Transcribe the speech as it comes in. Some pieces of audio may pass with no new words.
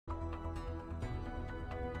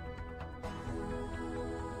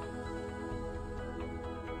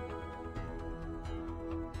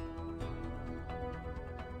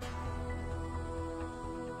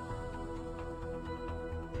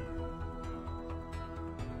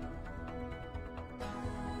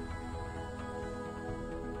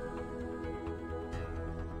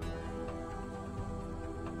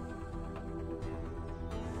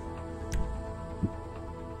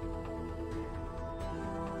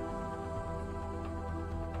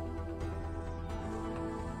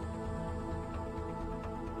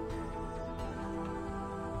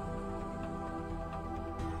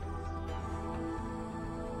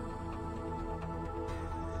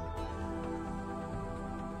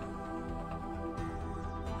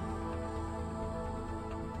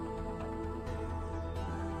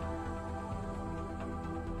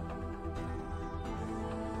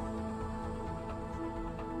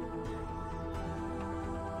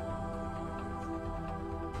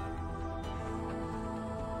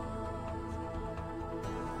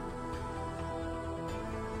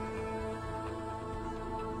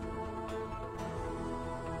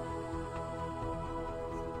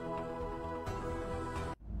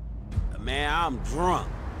man, I'm drunk.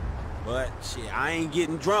 But, shit, I ain't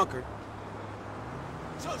getting drunker.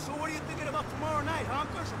 So what are you thinking about tomorrow night,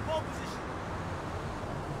 Honkers, or pole position?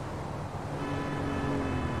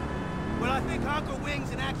 Well, I think Honker wings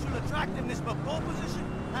and actual attractiveness, but pole position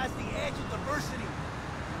has the edge of diversity.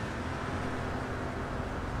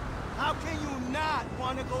 How can you not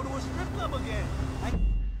want to go to a strip club again?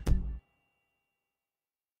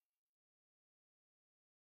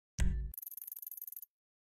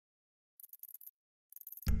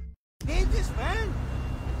 Need this, man?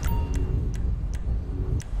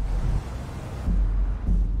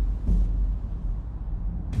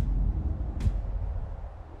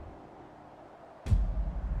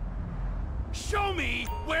 Show me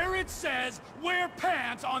where it says wear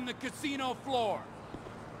pants on the casino floor.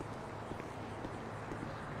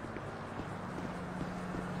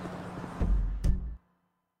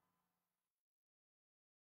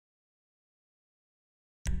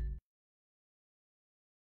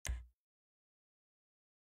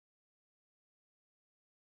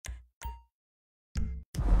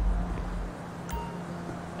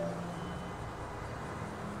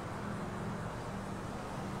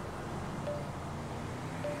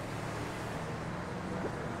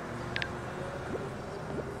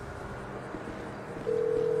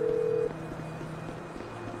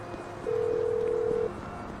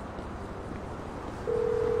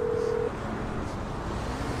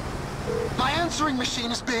 My answering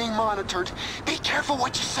machine is being monitored. Be careful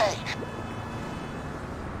what you say.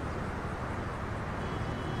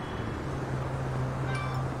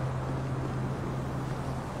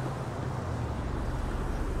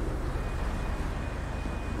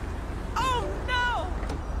 Oh no!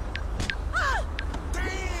 Ah!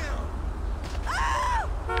 Damn! Ah!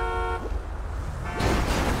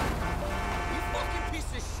 You fucking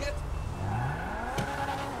piece of shit!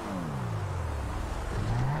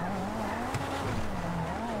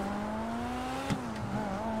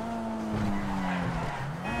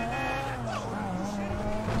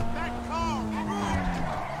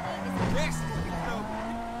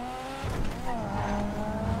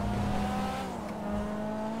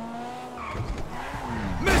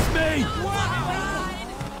 Miss me!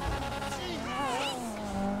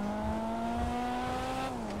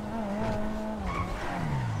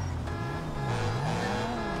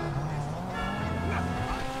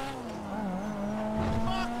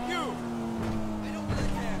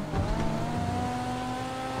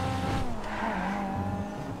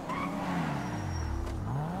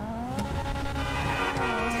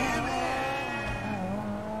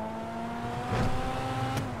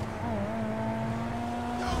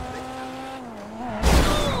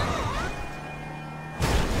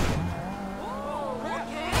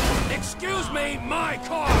 Excuse me, my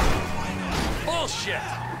car! Bullshit!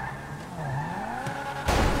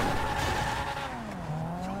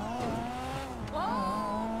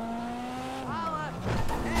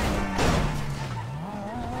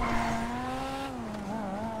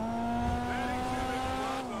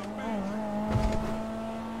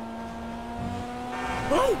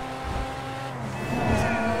 Oh!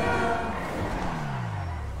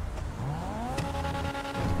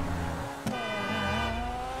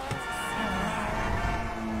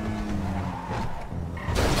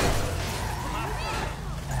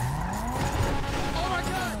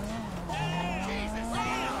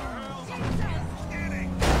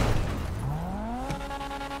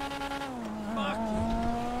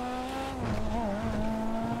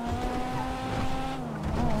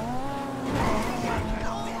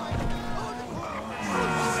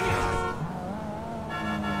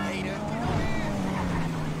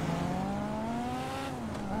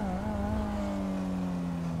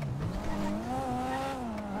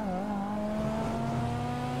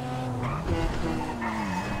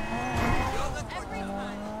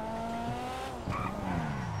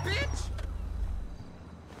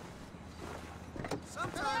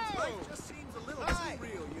 Sometimes life just seems a little too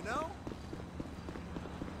real, you know?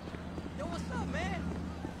 Yo, what's up, man?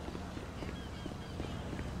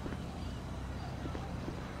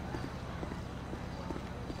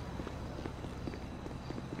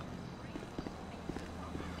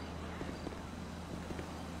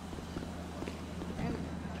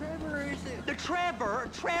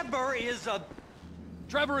 Trevor is a...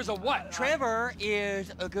 Trevor is a what? Trevor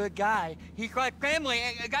is a good guy. He's like family.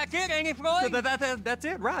 Got kid, ain't he, Floyd? That's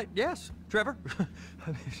it, right? Yes, Trevor.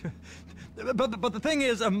 but the thing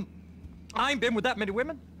is, I ain't been with that many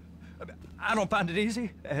women. I don't find it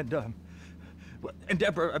easy, and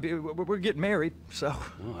Deborah, I mean, we're getting married, so.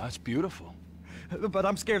 Oh, that's beautiful. But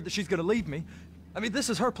I'm scared that she's gonna leave me. I mean, this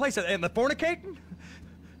is her place, and the fornicating.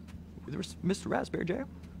 There's Mr. Raspberry Jam.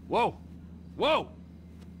 Whoa, Whoa!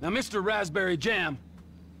 Now, Mr. Raspberry Jam,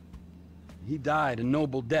 he died a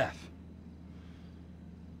noble death.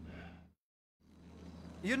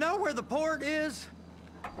 You know where the port is?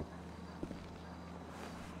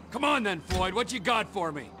 Come on then, Floyd, what you got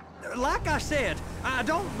for me? Like I said, I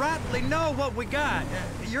don't rightly know what we got.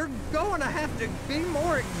 You're going to have to be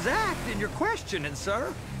more exact in your questioning,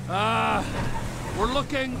 sir. We're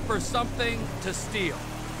looking for something to steal.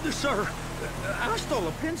 Sir, I stole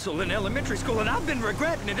a pencil in elementary school, and I've been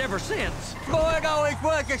regretting it ever since. Floyd always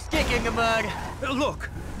was a stick in the mud. Look,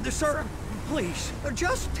 sir, please,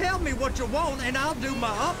 just tell me what you want, and I'll do my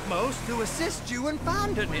utmost to assist you in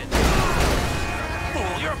finding it.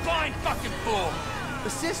 Fool, you're a blind fucking fool!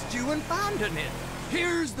 Assist you in finding it.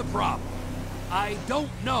 Here's the problem. I don't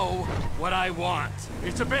know what I want.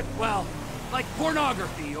 It's a bit, well, like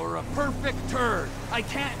pornography or a perfect turd. I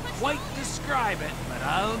can't quite describe it, but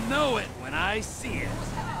I'll know it when I see it.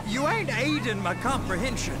 You ain't aiding my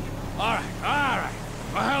comprehension. All right.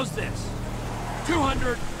 Well, how's this?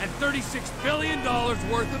 $236 billion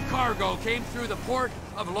worth of cargo came through the port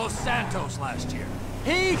of Los Santos last year.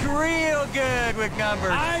 He's real good with numbers.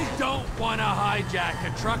 I don't want to hijack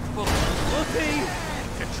a truck full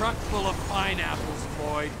of pineapples,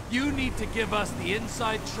 Floyd. You need to give us the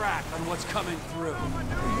inside track on what's coming through.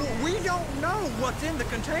 We don't know what's in the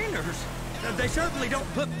containers. They certainly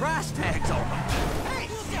don't put price tags on them. Hey,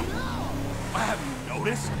 Have you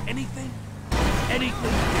noticed anything?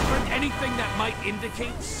 Anything different? Anything that might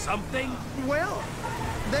indicate something? Well,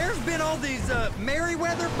 there's been all these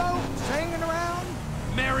Merryweather boats hanging around.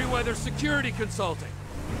 Merryweather Security Consulting.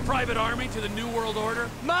 Private army to the New World Order.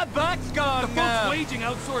 My butt's The gone folks now. waging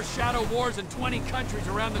outsourced shadow wars in 20 countries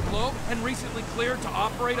around the globe and recently cleared to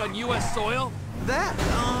operate on U.S. soil. That,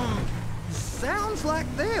 sounds like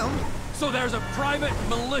them. So there's a private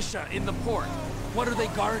militia in the port. What are they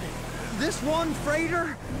guarding? This one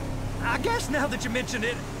freighter, I guess now that you mention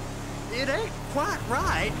it, it ain't quite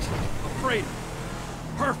right. A freighter.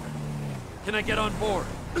 Perfect. Can I get on board?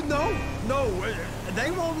 No, they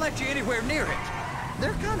won't let you anywhere near it.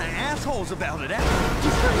 They're kind of assholes about it. You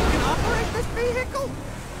sure you can operate this vehicle?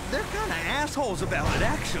 They're kind of assholes about it,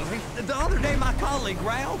 actually. The other day, my colleague,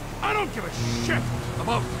 Ralph... I don't give a shit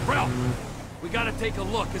about Ralph. We gotta take a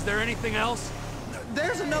look. Is there anything else?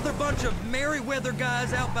 There's another bunch of Merryweather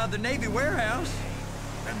guys out by the Navy warehouse.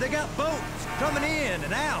 They got boats coming in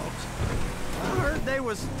and out. I heard they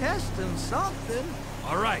was testing something.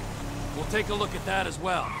 All right. We'll take a look at that as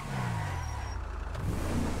well.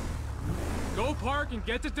 Go park and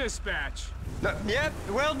get to dispatch. Yep,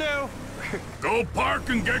 will do. Go park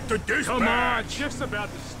and get the dispatch. Come on, shift's about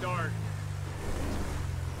to start.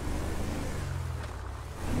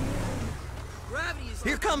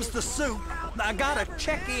 Here comes the soup. I gotta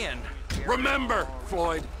check in. Remember,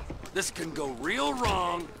 Floyd, this can go real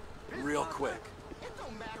wrong real quick. It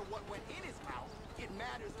don't matter what went in his mouth. It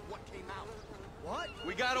matters what came out. What?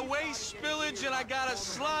 We got a waste spillage and I got a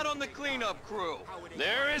slot on the cleanup crew.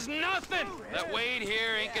 There is nothing that Wade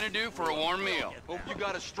here ain't gonna do for a warm meal. Hope you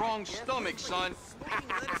got a strong stomach, son.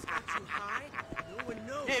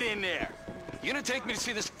 Get in there. You gonna take me to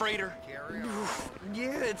see this freighter?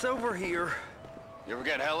 Yeah, it's over here. You ever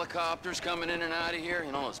get helicopters coming in and out of here?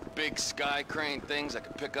 You know, those big sky crane things that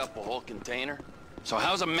could pick up a whole container? So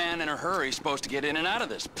how's a man in a hurry supposed to get in and out of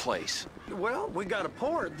this place? Well, we got a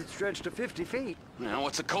port that stretched to 50 feet. You know,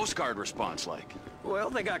 what's the Coast Guard response like?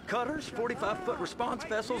 Well, they got cutters, 45-foot response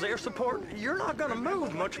vessels, air support. You're not gonna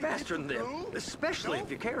move much faster than them, especially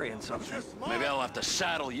if you're carrying something. Maybe I'll have to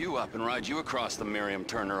saddle you up and ride you across the Miriam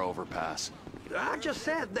Turner overpass. I just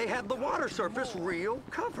said they have the water surface real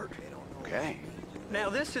covered. Okay. Now,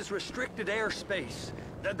 this is restricted airspace.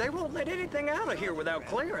 They won't let anything out of here without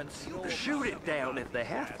clearance. Shoot it down if they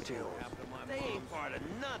have to. They ain't part of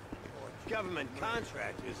nothing. Government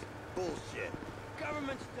contractors, bullshit.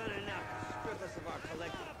 Government's done enough to strip us of our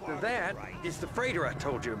collective That is the freighter I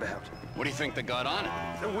told you about. What do you think they got on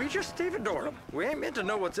it? We just stevedored them. We ain't meant to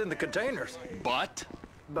know what's in the containers. But?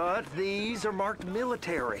 But these are marked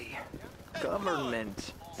military.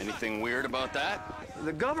 Government. Anything weird about that?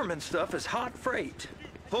 The government stuff is hot freight.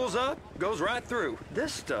 Pulls up, goes right through.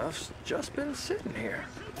 This stuff's just been sitting here.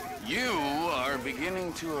 You are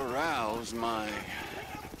beginning to arouse my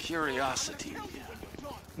curiosity.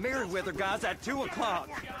 Merryweather guys at 2 o'clock.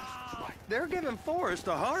 They're giving Forrest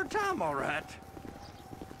a hard time, all right.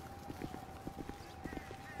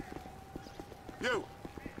 You!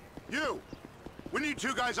 We need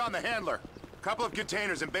 2 guys on the handler. Couple of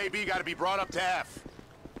containers and Baby gotta be brought up to F.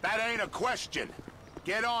 That ain't a question.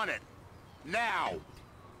 Get on it. Now!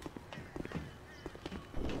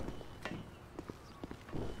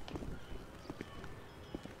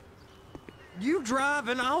 You drive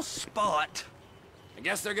and I'll spot. I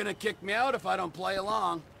guess they're gonna kick me out if I don't play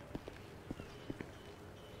along.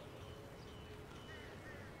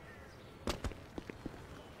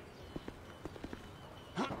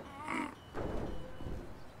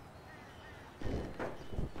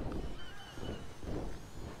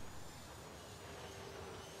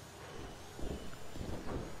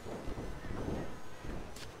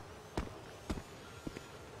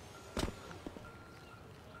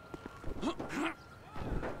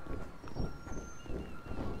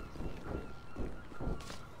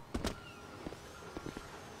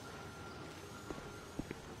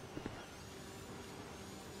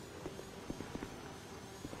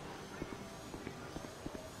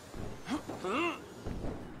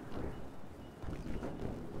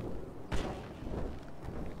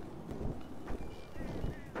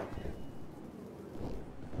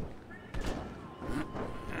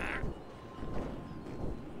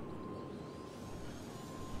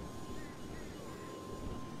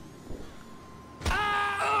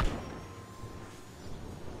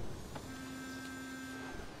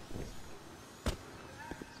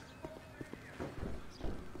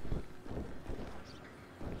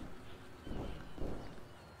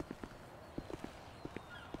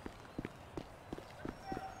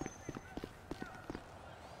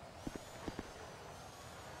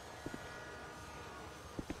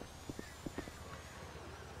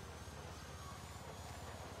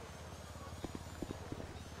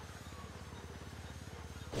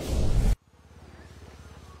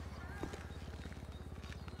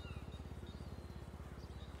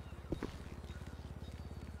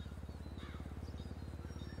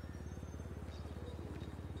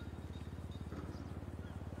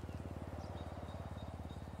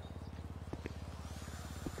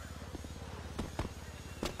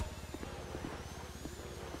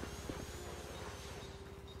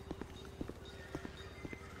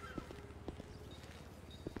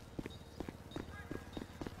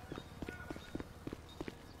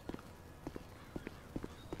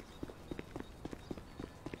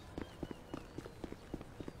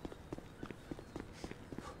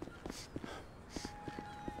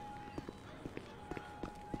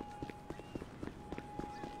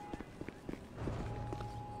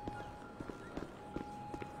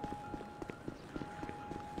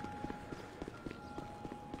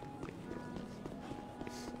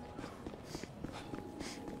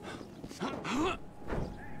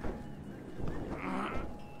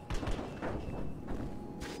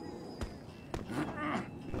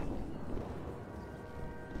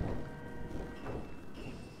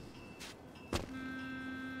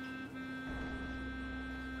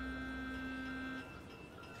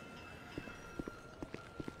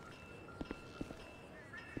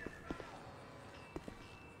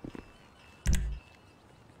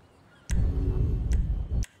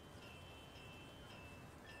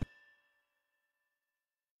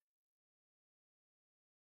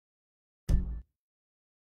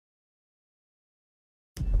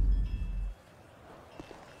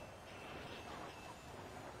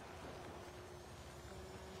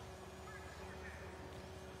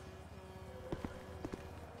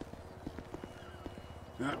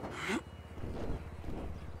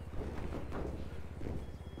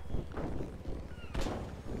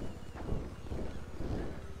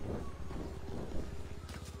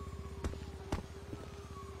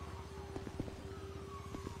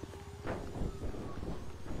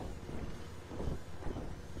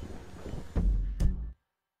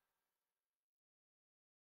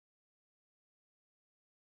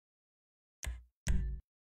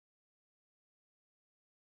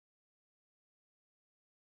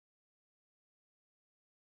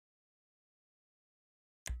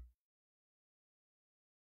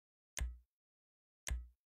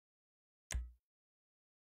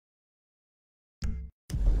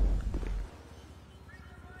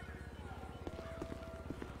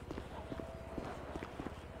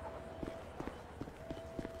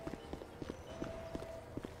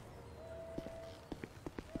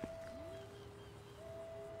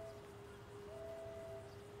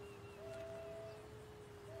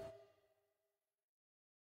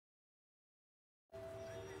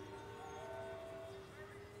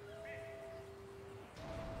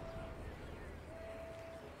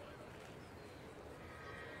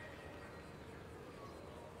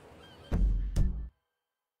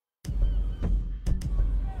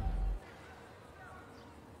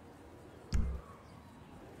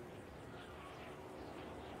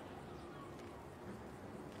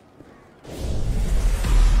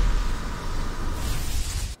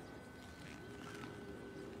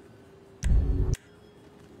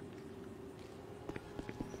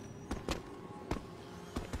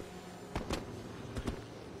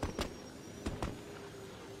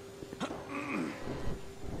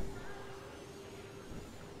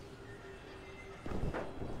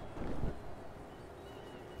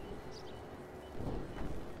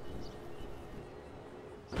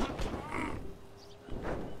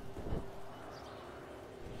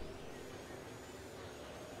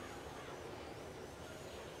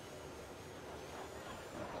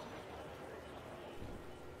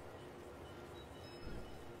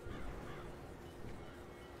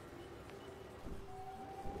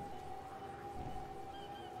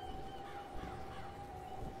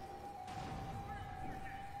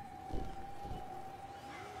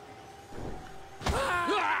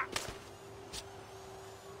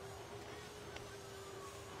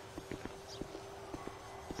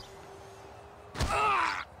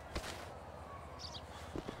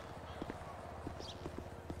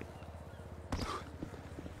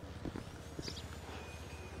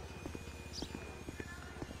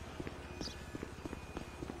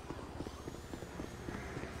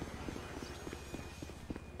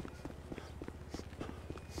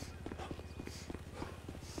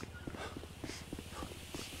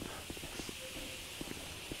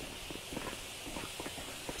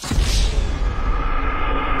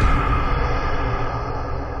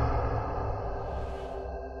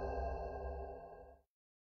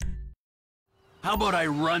 How about I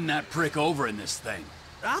run that prick over in this thing?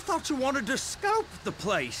 I thought you wanted to scope the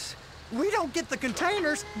place. We don't get the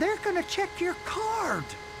containers, they're gonna check your card.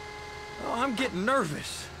 Oh, I'm getting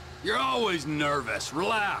nervous. You're always nervous.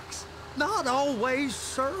 Relax. Not always,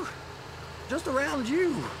 sir. Just around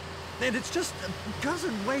you. And it's just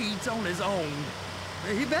Cousin Wade's on his own.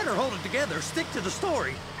 He better hold it together, stick to the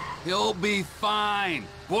story. He'll be fine.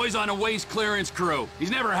 Boy's on a waste clearance crew.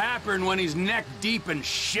 He's never happier than when he's neck deep in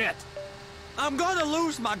shit. I'm gonna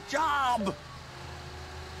lose my job.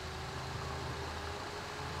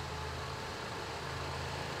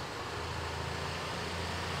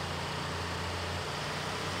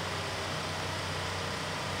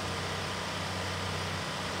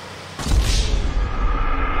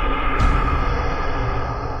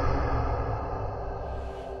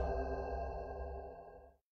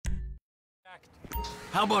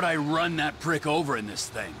 How about I run that prick over in this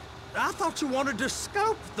thing? I thought you wanted to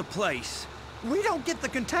scope the place. We don't get the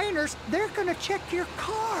containers, they're gonna check your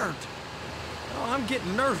card. Oh, I'm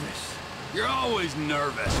getting nervous. You're always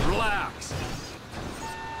nervous. Relax.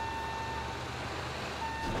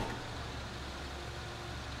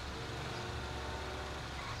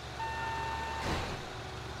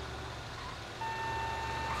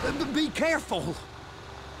 Be careful.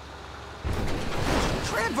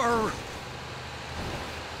 Trevor!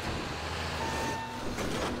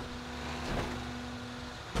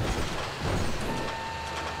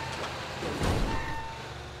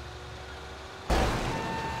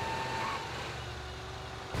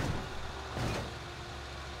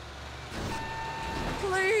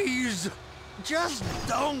 Please, just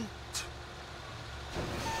don't.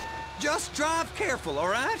 Just drive careful, all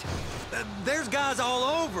right? There's guys all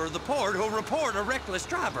over the port who'll report a reckless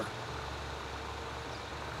driver.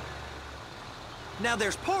 Now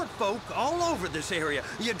there's port folk all over this area.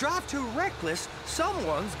 You drive too reckless,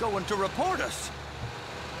 someone's going to report us.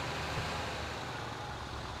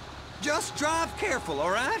 Just drive careful,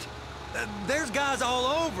 all right? There's guys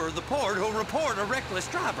all over the port who'll report a reckless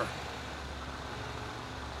driver.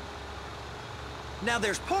 Now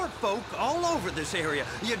there's port folk all over this area.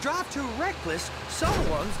 You drive too reckless,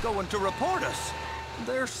 someone's going to report us.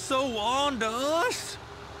 They're so on to us.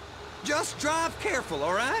 Just drive careful,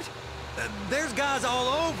 all right? There's guys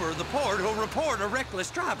all over the port who'll report a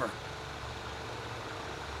reckless driver.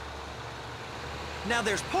 Now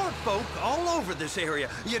there's port folk all over this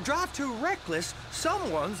area. You drive too reckless,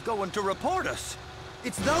 someone's going to report us.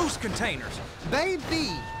 It's those containers.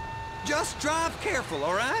 Baby, just drive careful,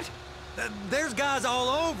 all right? There's guys all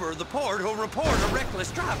over the port who'll report a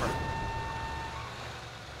reckless driver.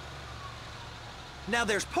 Now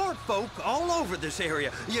there's port folk all over this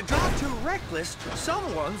area. You drive too reckless,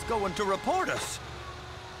 someone's going to report us.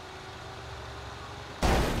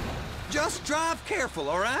 Just drive careful,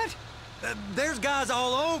 all right? There's guys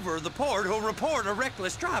all over the port who'll report a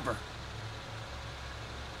reckless driver.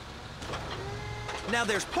 Now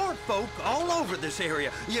there's port folk all over this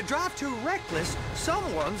area. You drive too reckless,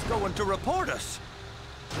 someone's going to report us.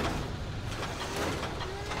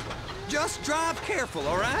 Just drive careful,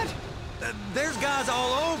 all right? There's guys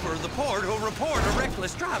all over the port who'll report a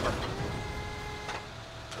reckless driver.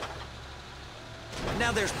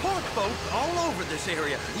 Now there's port folk all over this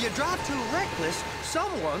area. You drive too reckless,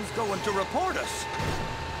 someone's going to report us.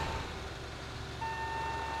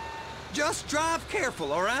 Just drive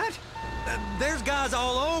careful, all right? There's guys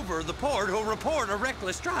all over the port who'll report a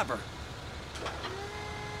reckless driver.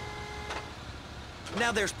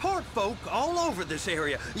 Now there's port folk all over this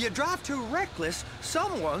area. You drive too reckless,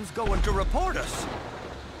 someone's going to report us.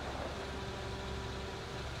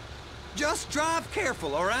 Just drive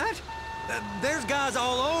careful, all right? There's guys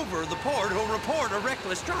all over the port who'll report a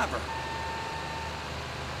reckless driver.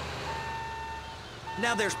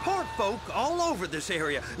 Now there's port folk all over this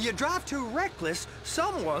area. You drive too reckless,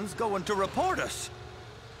 someone's going to report us.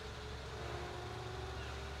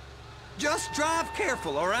 Just drive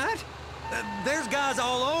careful, all right? There's guys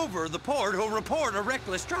all over the port who'll report a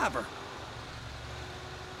reckless driver.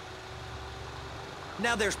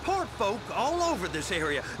 Now there's port folk all over this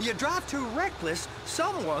area. You drive too reckless,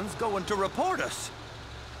 someone's going to report us.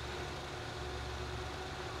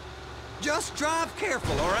 Just drive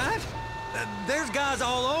careful, all right? There's guys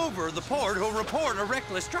all over the port who'll report a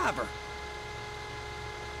reckless driver.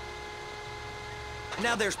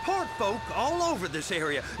 Now there's port folk all over this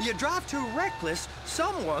area. You drive too reckless,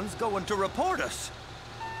 someone's going to report us.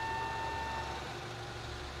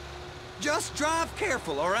 Just drive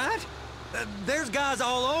careful, all right? There's guys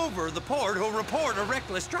all over the port who'll report a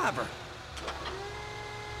reckless driver.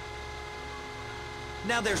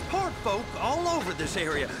 Now, there's park folk all over this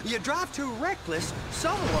area. You drive too reckless,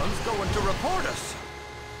 someone's going to report us.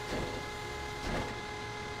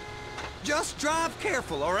 Just drive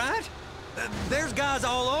careful, all right? There's guys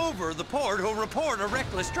all over the port who'll report a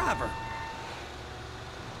reckless driver.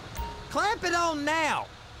 Clamp it on now.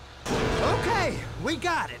 Okay, we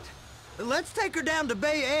got it. Let's take her down to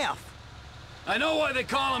Bay F. I know why they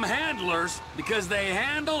call them handlers, because they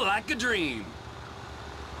handle like a dream.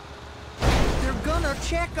 They're gonna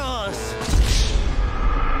check us.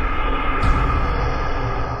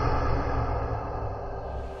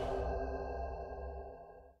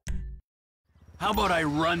 How about I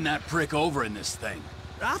run that prick over in this thing?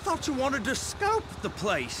 I thought you wanted to scope the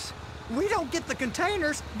place. We don't get the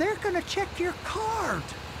containers, they're gonna check your card.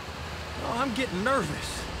 Oh, I'm getting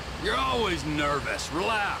nervous. You're always nervous.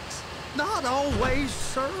 Relax. Not always,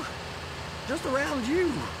 sir. Just around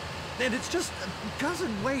you. And it's just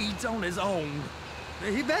Cousin Wade's on his own.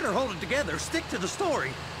 He better hold it together, stick to the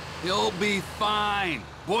story. He'll be fine.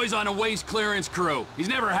 Boy's on a waste clearance crew. He's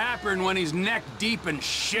never happier than when he's neck deep in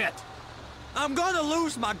shit. I'm gonna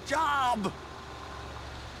lose my job.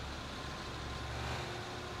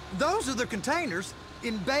 Those are the containers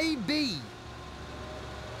in Bay B.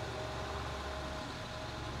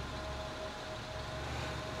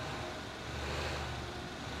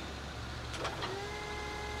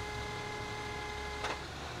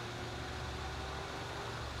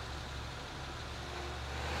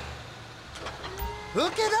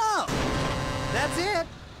 Hook it up! That's it.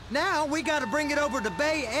 Now we gotta bring it over to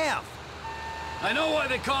Bay F. I know why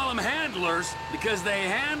they call them handlers, because they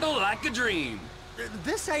handle like a dream.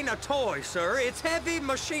 This ain't a toy, sir. It's heavy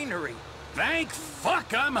machinery. Thank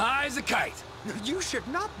fuck I'm high as a kite. You should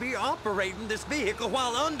not be operating this vehicle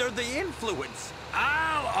while under the influence.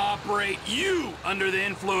 I'll operate you under the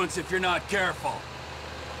influence if you're not careful.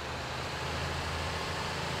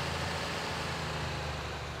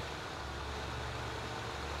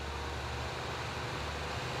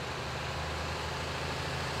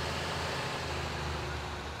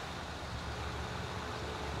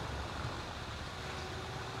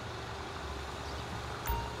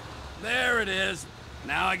 There it is.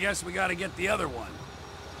 Now I guess we gotta get the other one.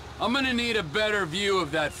 I'm gonna need a better view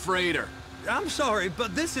of that freighter. I'm sorry,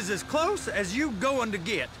 but this is as close as you going to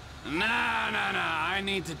get. Nah. I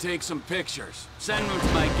need to take some pictures. Send them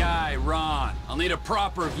to my guy, Ron. I'll need a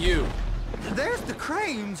proper view. There's the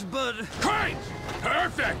cranes, but... Cranes!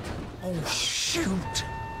 Perfect! Oh, shoot.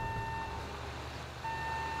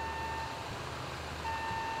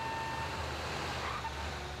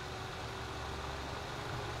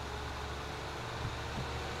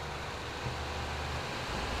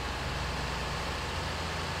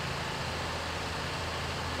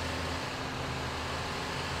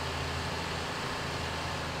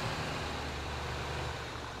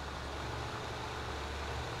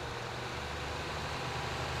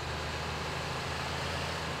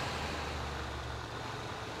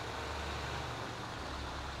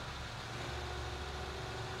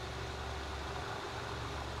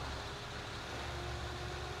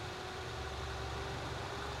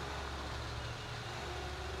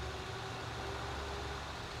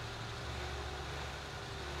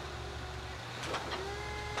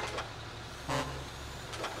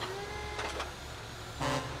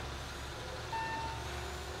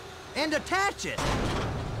 And attach it.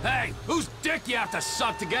 Hey, whose dick you have to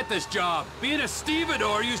suck to get this job? Being a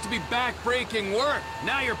stevedore used to be back-breaking work.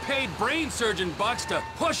 Now you're paid brain surgeon bucks to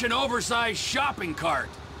push an oversized shopping cart.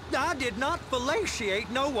 I did not fellatiate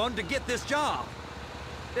no one to get this job.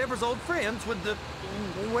 Deborah's old friends with the...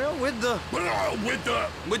 well, with the...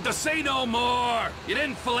 With the say no more. You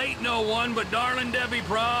didn't fillet no one, but darling Debbie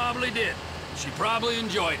probably did. She probably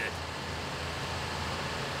enjoyed it.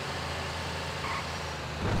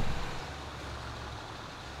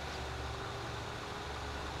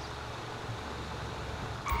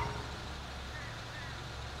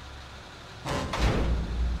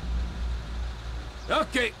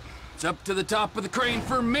 Okay, it's up to the top of the crane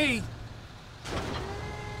for me.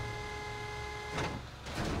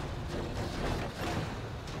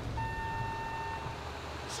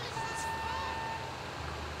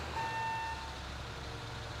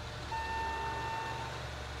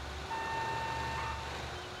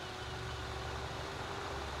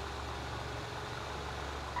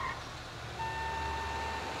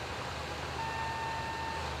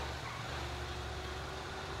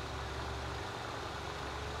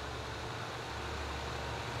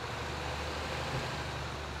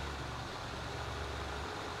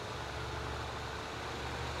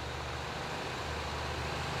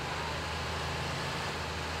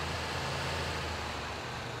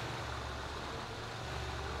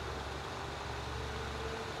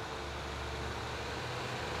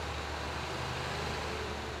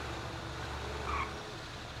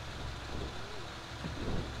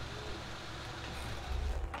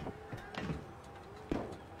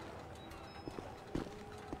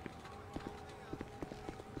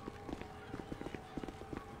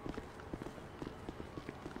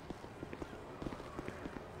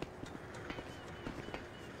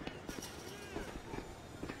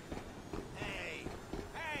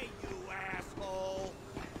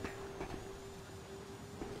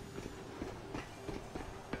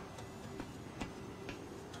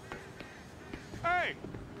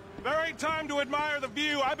 right time to admire the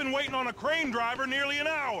view. I've been waiting on a crane driver nearly an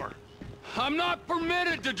hour. I'm not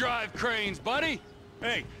permitted to drive cranes, buddy.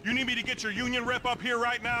 Hey, you need me to get your union rep up here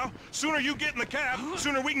right now? Sooner you get in the cab,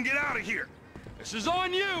 sooner we can get out of here. This is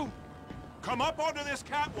on you. Come up onto this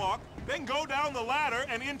catwalk, then go down the ladder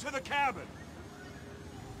and into the cabin.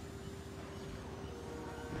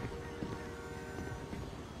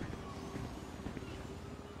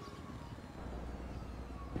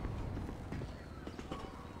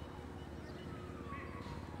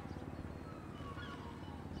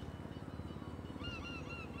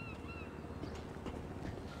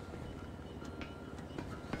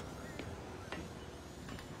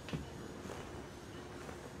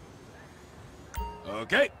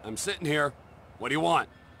 Okay, I'm sitting here. What do you want?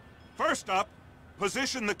 First up,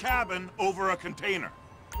 position the cabin over a container.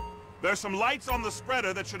 There's some lights on the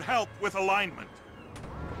spreader that should help with alignment.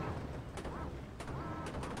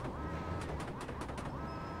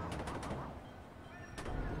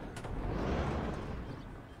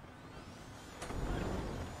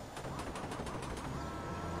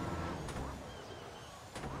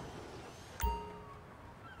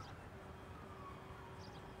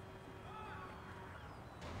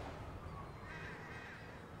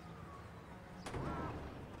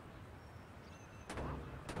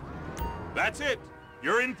 That's it.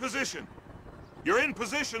 You're in position. You're in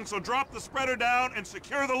position, so drop the spreader down and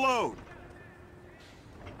secure the load.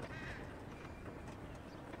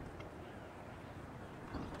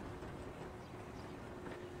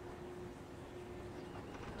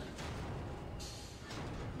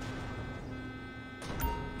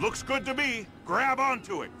 Looks good to me. Grab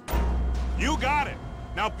onto it. You got it.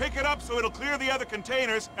 Now pick it up so it'll clear the other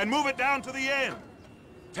containers and move it down to the end.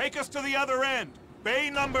 Take us to the other end. Bay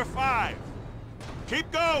number 5. Keep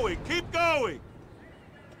going, keep going!